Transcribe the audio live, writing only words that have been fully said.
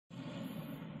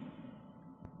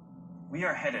We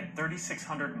are headed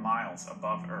 3,600 miles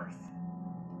above Earth,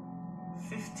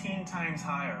 15 times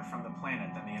higher from the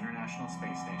planet than the International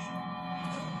Space Station.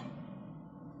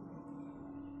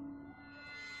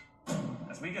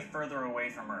 As we get further away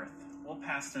from Earth, we'll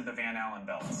pass through the Van Allen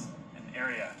belts, an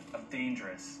area of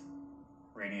dangerous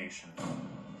radiation.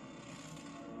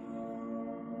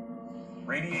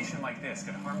 Radiation like this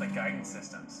could harm the guidance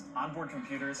systems, onboard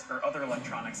computers, or other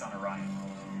electronics on Orion.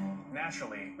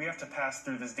 Naturally, we have to pass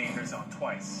through this danger zone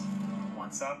twice,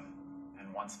 once up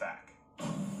and once back.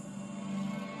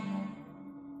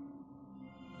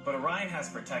 But Orion has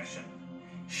protection.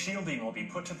 Shielding will be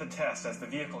put to the test as the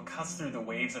vehicle cuts through the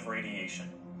waves of radiation.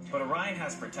 But Orion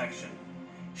has protection.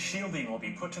 Shielding will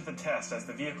be put to the test as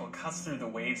the vehicle cuts through the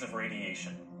waves of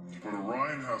radiation. But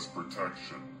Orion has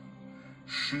protection.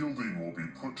 Shielding will be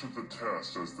put to the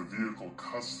test as the vehicle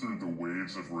cuts through the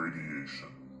waves of radiation.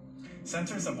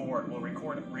 Sensors aboard will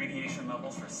record radiation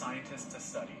levels for scientists to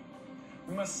study.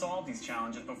 We must solve these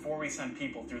challenges before we send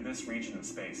people through this region of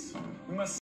space. We must